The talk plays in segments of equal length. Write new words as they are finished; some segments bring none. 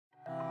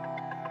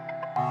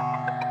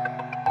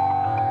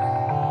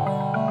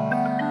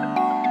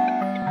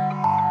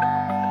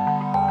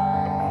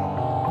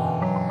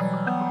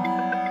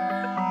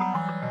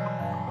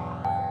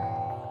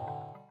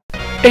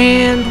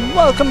And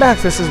welcome back.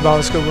 This is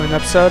Ballisco with an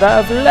episode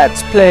of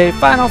Let's Play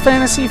Final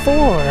Fantasy IV.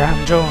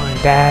 I'm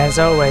joined, as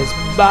always,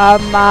 by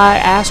my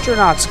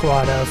astronaut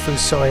squad of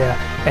Fusoya,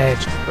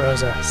 Edge,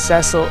 Rosa,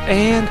 Cecil,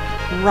 and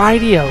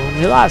Radio. When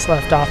we last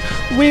left off,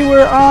 we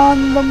were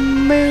on the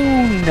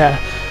moon.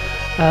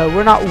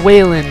 We're not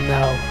whaling,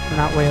 though. We're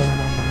not whaling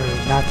on the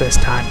moon. Not this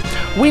time.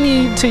 We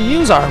need to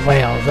use our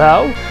whale,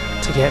 though,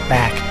 to get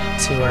back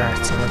to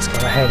Earth. So let's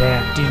go ahead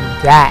and do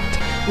that.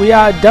 We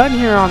are done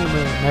here on the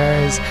moon. There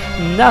is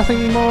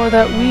nothing more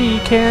that we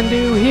can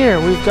do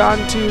here. We've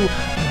gone to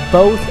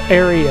both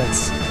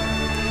areas.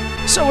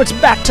 So it's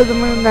back to the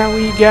moon that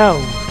we go.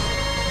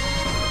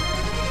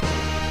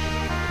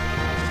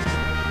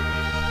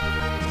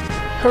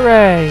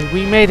 Hooray,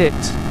 we made it.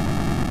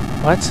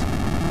 What?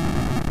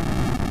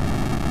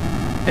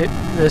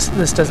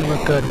 This doesn't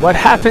look good. What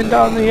happened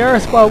on the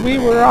Earth while we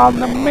were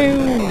on the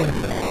moon?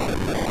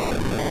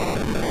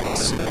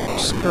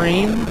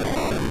 Scream?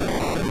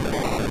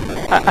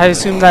 I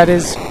assume that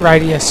is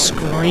Rydia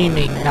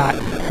screaming, not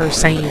her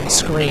saying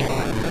scream.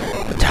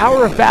 The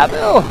Tower of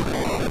Bab-il?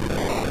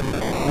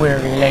 We're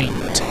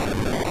late.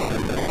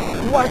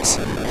 What?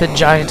 The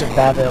Giant of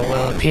Bab-il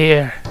will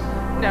appear.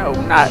 No,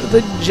 not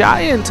the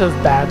Giant of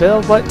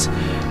Bab-il.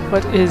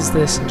 What is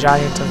this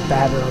Giant of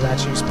Bab-il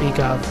that you speak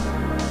of?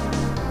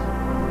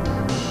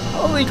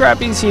 Holy crap,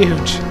 he's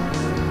huge.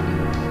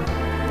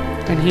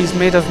 And he's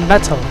made of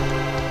metal.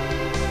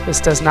 This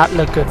does not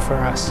look good for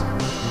us.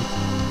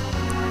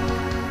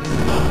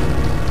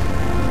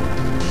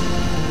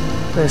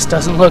 This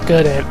doesn't look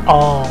good at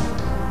all.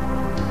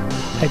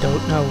 I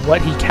don't know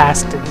what he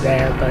casted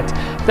there, but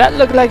that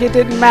looked like it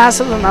did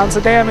massive amounts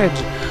of damage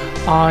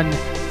on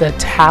the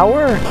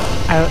tower.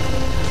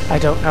 I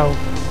don't know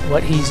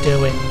what he's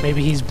doing.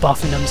 Maybe he's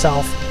buffing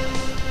himself.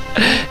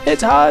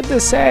 It's hard to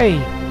say.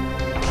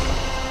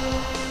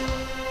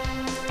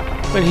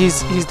 But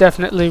he's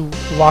definitely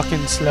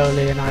walking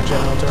slowly in our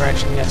general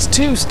direction. Yes,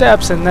 2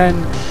 steps and then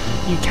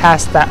you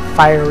cast that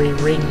fiery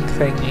ring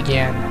thing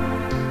again.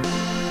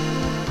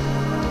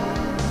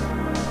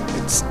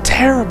 It's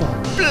terrible.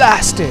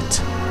 Blast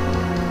it.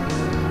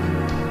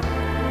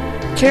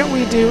 Can't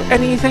we do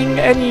anything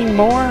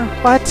anymore?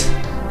 What?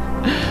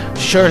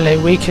 Surely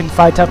we can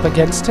fight up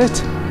against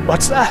it.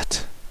 What's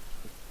that?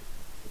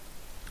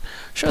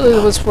 Surely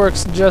this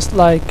works just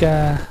like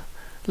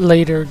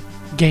later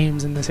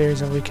games in the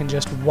series, and we can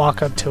just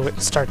walk up to it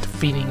and start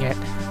defeating it.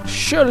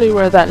 Surely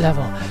we're at that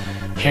level.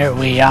 Here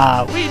we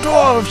are. We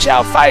dwarves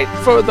shall fight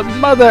for the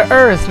Mother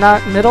Earth,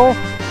 not middle.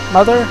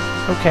 Mother?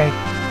 Okay.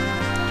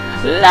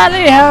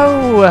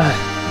 Lally-ho!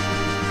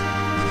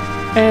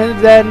 And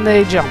then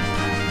they jump.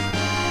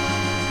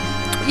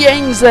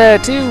 Yang's there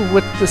too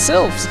with the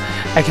sylphs.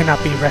 I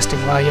cannot be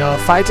resting while you're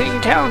fighting.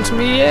 Count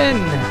me in.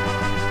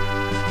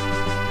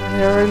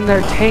 They're in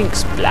their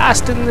tanks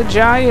blasting the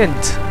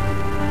giant.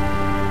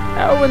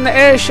 Oh, and the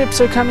airships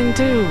are coming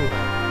too.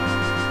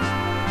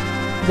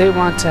 They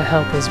want to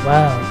help as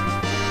well.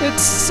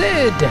 It's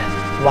Sid.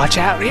 Watch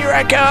out, here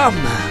I come.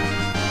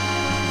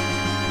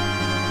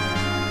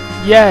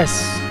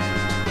 Yes.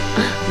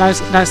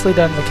 Nicely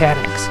done,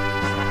 mechanics.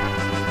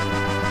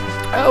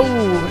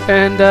 Oh,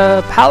 and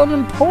Palom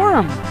and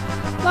Porum.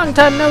 Long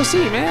time no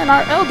see, man.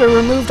 Our elder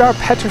removed our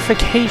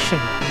petrification.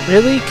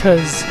 Really?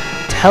 'Cause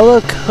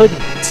Tella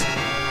couldn't.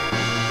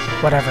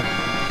 Whatever.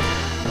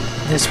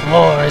 This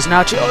war is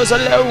not yours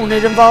alone.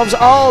 It involves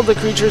all the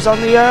creatures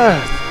on the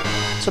Earth.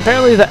 So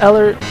apparently the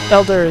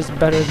elder is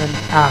better than...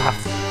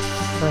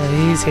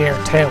 he's here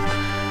too.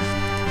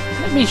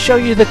 Let me show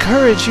you the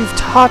courage you've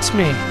taught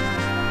me.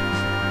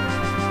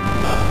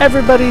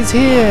 Everybody's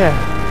here.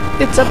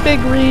 It's a big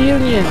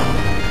reunion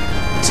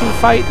to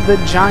fight the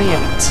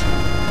giant.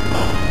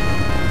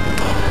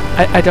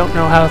 I don't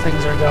know how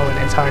things are going.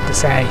 It's hard to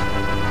say.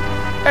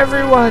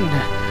 Everyone,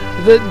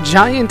 the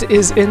giant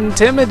is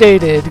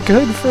intimidated.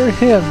 Good for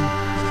him.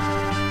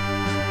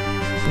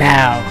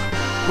 Now,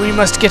 we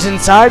must get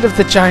inside of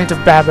the Giant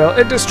of Bab-il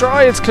and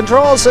destroy its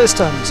control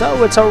system.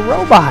 So it's a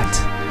robot.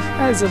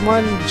 That is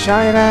one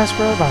giant-ass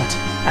robot.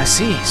 I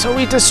see. So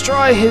we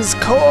destroy his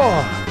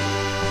core.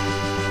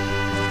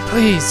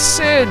 Please,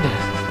 Sid!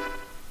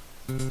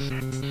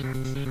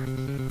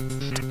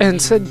 And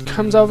Sid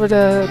comes over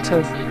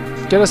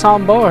to get us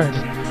on board.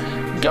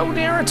 Go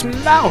near its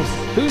mouth!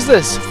 Who's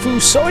this?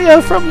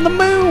 Fusoya from the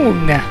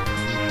moon!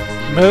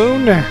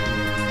 Moon?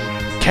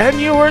 Can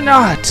you or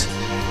not?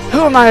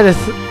 Who am I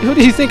who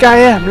do you think I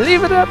am?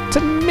 Leave it up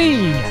to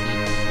me!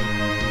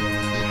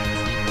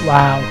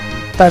 Wow.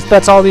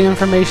 That's all the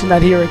information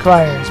that he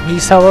requires.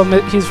 We tell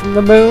him he's from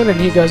the moon and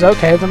he goes,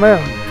 okay, the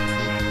moon.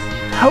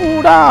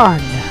 Hold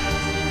on!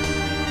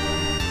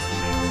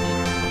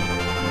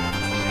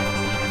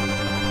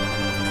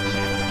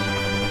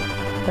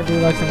 I do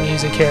like the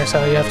music here,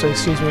 so you have to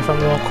excuse me if I'm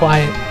a little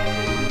quiet.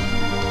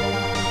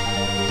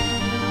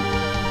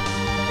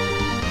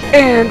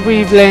 And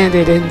we've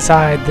landed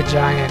inside the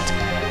giant.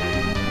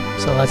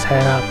 So let's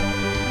head up.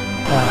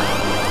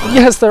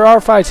 Yes, there are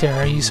fights here.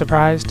 Are you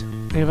surprised?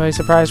 Anybody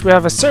surprised? We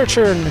have a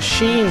searcher and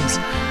machines.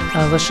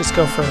 Let's just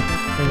go for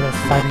regular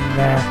fighting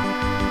there.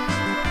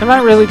 Am I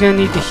really gonna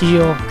need to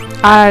heal?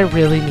 I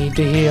really need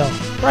to heal.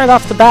 Right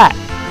off the bat.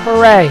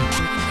 Hooray!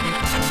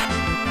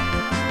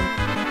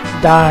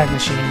 Die,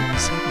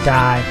 machines.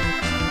 Die.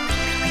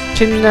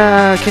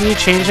 Can you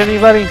change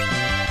anybody?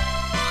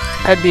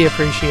 That'd be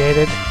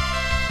appreciated.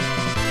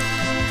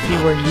 If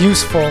you were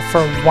useful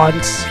for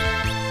once.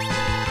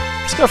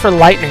 Let's go for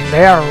lightning.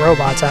 They are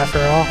robots after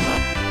all.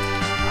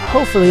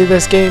 Hopefully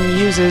this game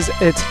uses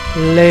its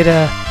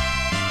later...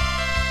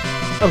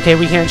 Okay,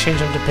 we can't change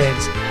them to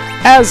pigs.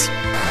 As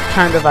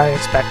kind of I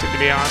expected, to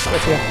be honest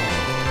with you.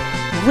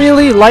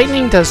 Really?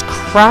 Lightning does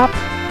crap?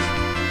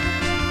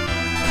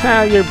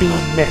 Ah, you're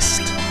being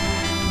missed.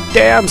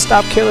 Damn,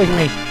 stop killing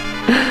me.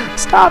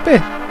 Stop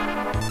it! I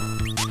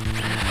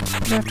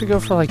have to go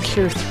for like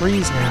Cure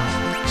 3s now.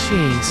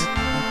 Jeez.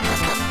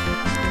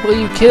 Will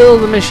you kill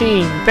the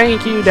machine?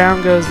 Thank you,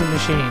 down goes the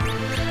machine.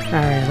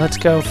 Alright, let's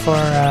go for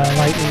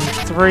Lightning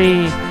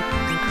 3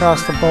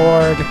 across the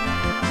board.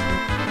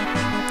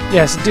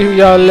 Yes, do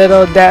your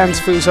little dance,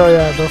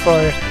 Fusoya,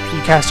 before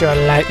you cast your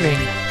lightning.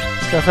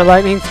 Let's go for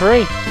Lightning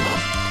 3.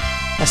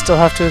 I still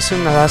have to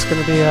assume that that's going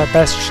to be our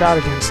best shot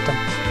against them.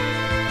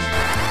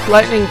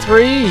 Lightning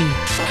 3!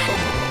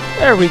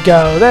 There we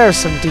go, there's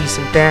some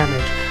decent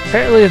damage.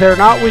 Apparently they're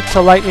not weak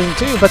to Lightning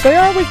 2, but they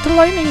are weak to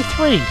Lightning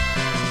 3.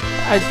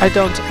 I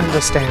don't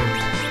understand.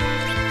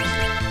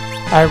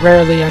 I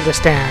rarely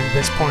understand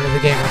this point of the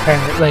game,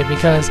 apparently,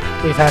 because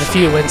we've had a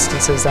few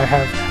instances that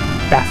have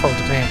baffled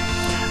me.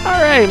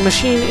 Alright,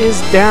 machine is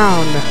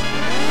down.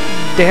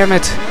 Damn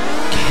it.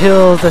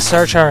 Kill the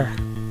searcher.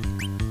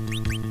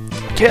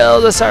 Kill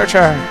the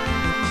searcher.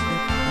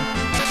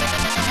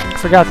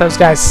 Forgot those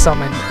guys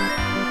summoned.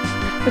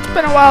 It's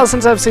been a while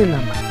since I've seen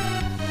them.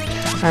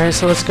 Alright,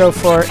 so let's go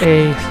for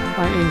a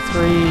Lightning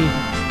 3,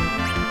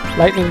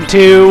 Lightning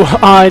 2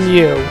 on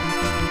you.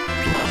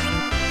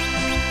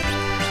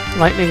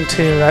 Lightning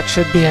 2, that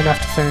should be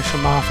enough to finish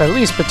them off, at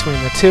least between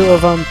the two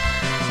of them.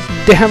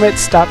 Damn it,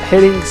 stop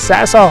hitting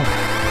Sasso.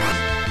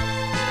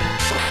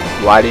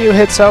 Why do you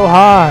hit so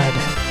hard?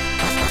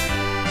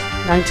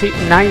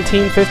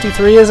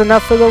 1953 is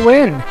enough for the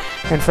win.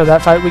 And for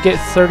that fight we get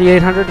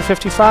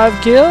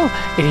 3,855 gil,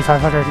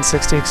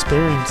 8,560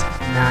 experience.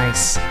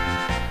 Nice.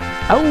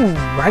 Oh,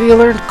 ready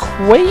alert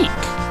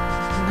Quake.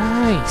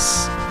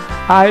 Nice.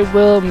 I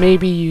will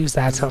maybe use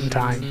that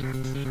sometime.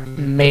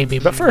 Maybe,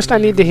 but first I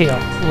need to heal.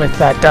 With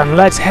that done,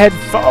 let's head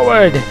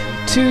forward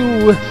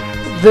to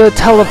the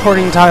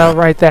teleporting tile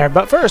right there.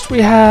 But first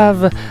we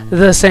have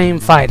the same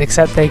fight,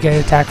 except they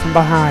get attacked from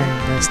behind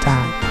this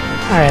time.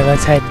 Alright,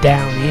 let's head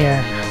down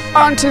here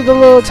onto the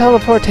little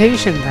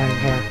teleportation thing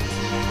here.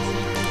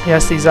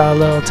 Yes, these are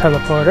little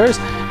teleporters.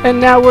 And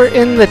now we're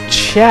in the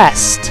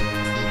chest.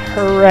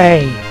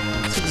 Hooray.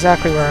 That's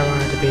exactly where I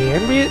wanted to be.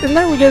 And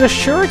then we get a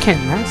shuriken.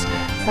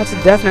 That's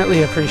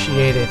definitely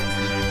appreciated.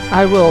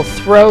 I will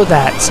throw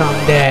that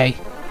someday.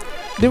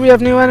 Do we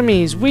have new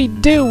enemies? We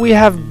do. We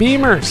have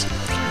beamers.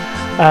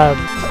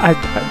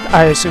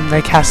 I assume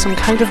they cast some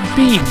kind of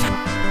beam.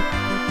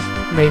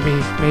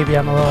 Maybe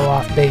I'm a little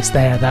off base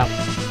there, though.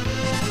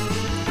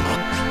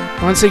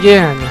 Once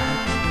again,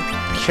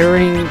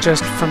 curing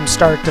just from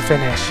start to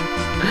finish.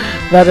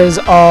 That is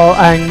all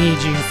I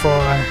need you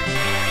for.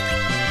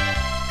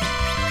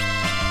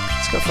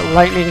 Let's go for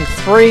Lightning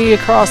 3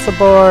 across the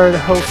board.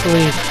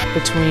 Hopefully,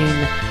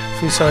 between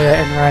Fusoya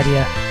and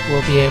Radia,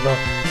 we'll be able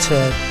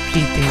to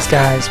beat these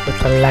guys with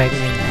the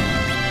lightning.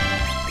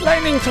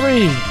 Lightning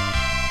 3!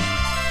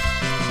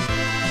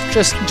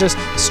 Just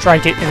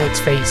strike it in its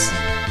face.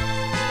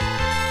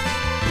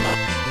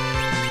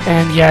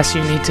 And yes,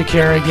 you need to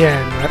cure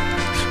again.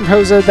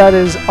 Rosa, that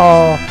is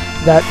all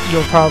that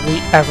you'll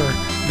probably ever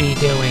be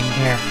doing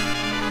here.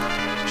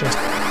 Just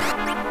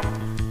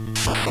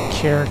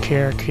cure.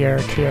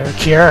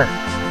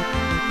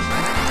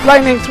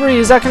 Lightning 3,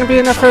 is that going to be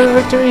enough for the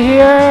victory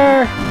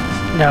here?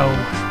 No,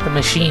 the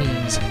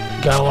machines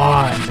go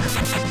on.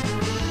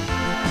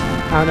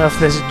 I don't know if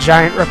this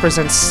giant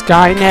represents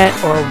Skynet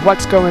or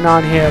what's going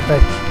on here,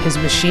 but his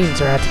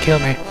machines are out to kill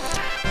me.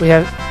 We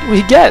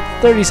get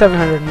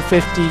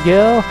 3,750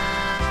 gil,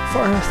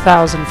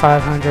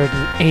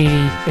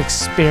 4,580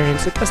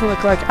 experience. It doesn't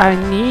look like I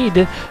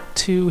need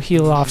to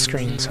heal off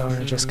screen, so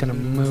we're just gonna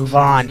move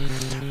on.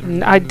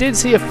 I did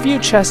see a few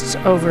chests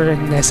over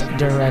in this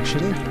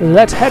direction.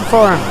 Let's head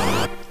for them.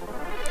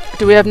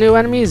 Do we have new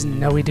enemies?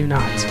 No, we do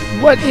not.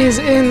 What is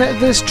in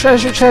this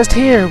treasure chest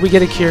here? We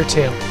get a cure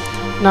too.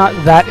 Not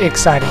that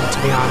exciting,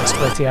 to be honest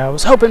with you. I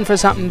was hoping for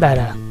something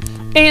better.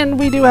 And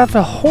we do have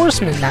a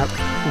horseman that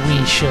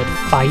we should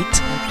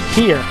fight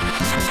here.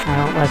 I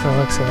don't like the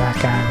looks of that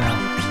guy, though.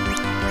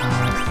 I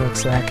don't like the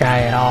looks of that guy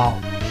at all.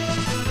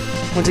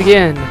 Once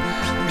again,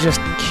 just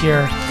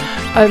cure.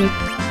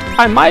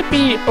 I might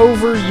be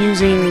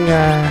overusing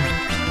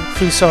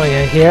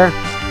Fusoya here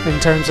in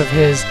terms of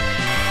his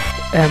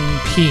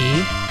MP.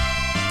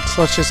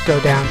 So let's just go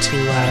down to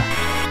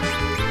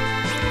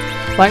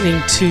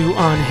Lightning 2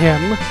 on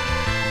him.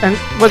 And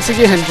once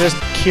again, just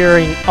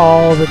curing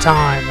all the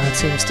time. That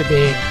seems to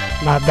be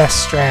my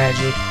best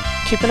strategy.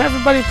 keeping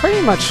everybody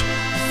pretty much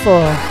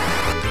full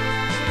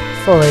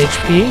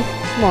HP,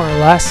 more or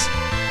less.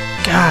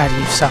 God,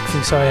 you suck,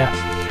 Fusoya.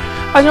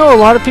 I know a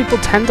lot of people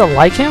tend to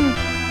like him.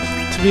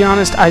 To be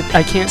honest,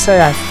 I can't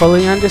say I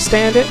fully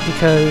understand it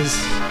because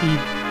he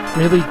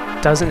really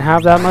doesn't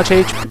have that much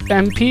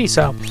MP,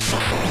 so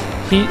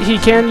he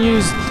can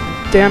use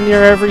damn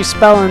near every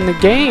spell in the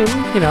game,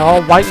 you know,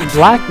 all white and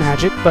black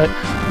magic, but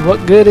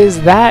what good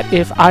is that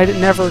if I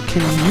never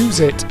can use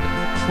it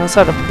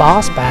outside of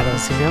boss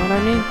battles, you know what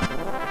I mean?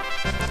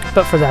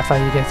 But for that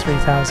fight you get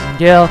 3,000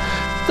 gil,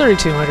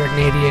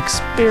 3,280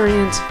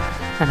 experience.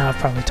 I know I've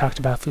probably talked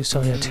about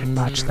Fusoya too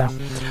much though.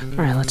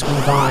 Alright, let's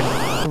move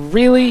on.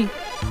 Really?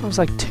 That was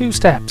like 2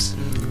 steps.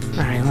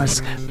 Alright,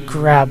 let's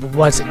grab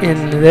what's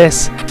in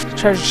this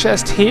treasure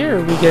chest here.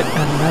 We get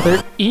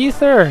another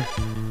ether.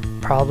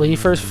 Probably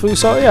for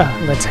Fusoya.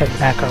 Let's head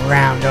back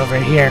around over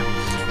here.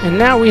 And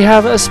now we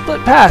have a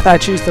split path. I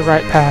choose the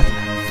right path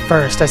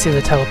first. I see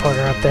the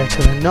teleporter up there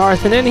to the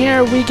north. And in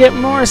here we get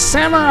more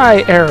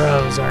samurai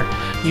arrows, or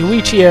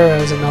Yuichi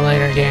arrows in the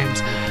later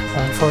games.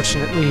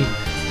 Unfortunately,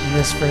 in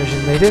this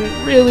version, they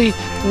didn't really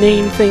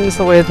name things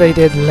the way they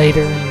did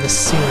later in the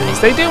series.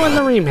 They do in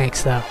the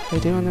remakes, though. They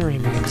do in the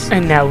remakes.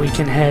 And now we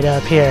can head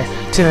up here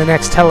to the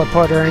next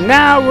teleporter, and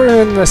now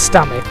we're in the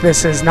stomach.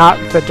 This is not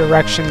the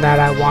direction that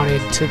I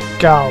wanted to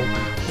go.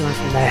 We went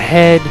from the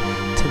head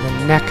to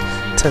the neck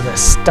to the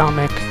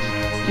stomach.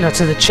 No,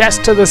 to the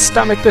chest to the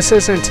stomach. This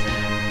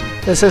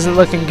isn't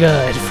looking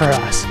good for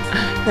us.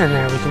 And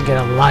there we can get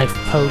a life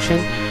potion.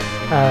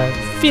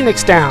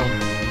 Phoenix Down.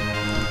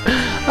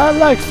 I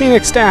like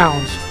Phoenix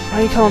Downs. Why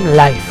do you call him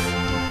Life?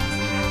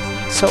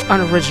 So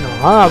unoriginal.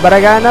 Oh, but I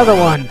got another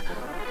one.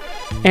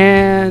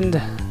 And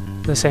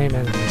the same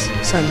enemies.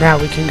 So now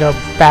we can go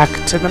back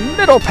to the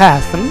middle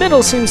path. The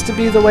middle seems to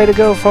be the way to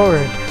go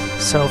forward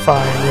so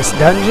far in this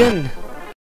dungeon.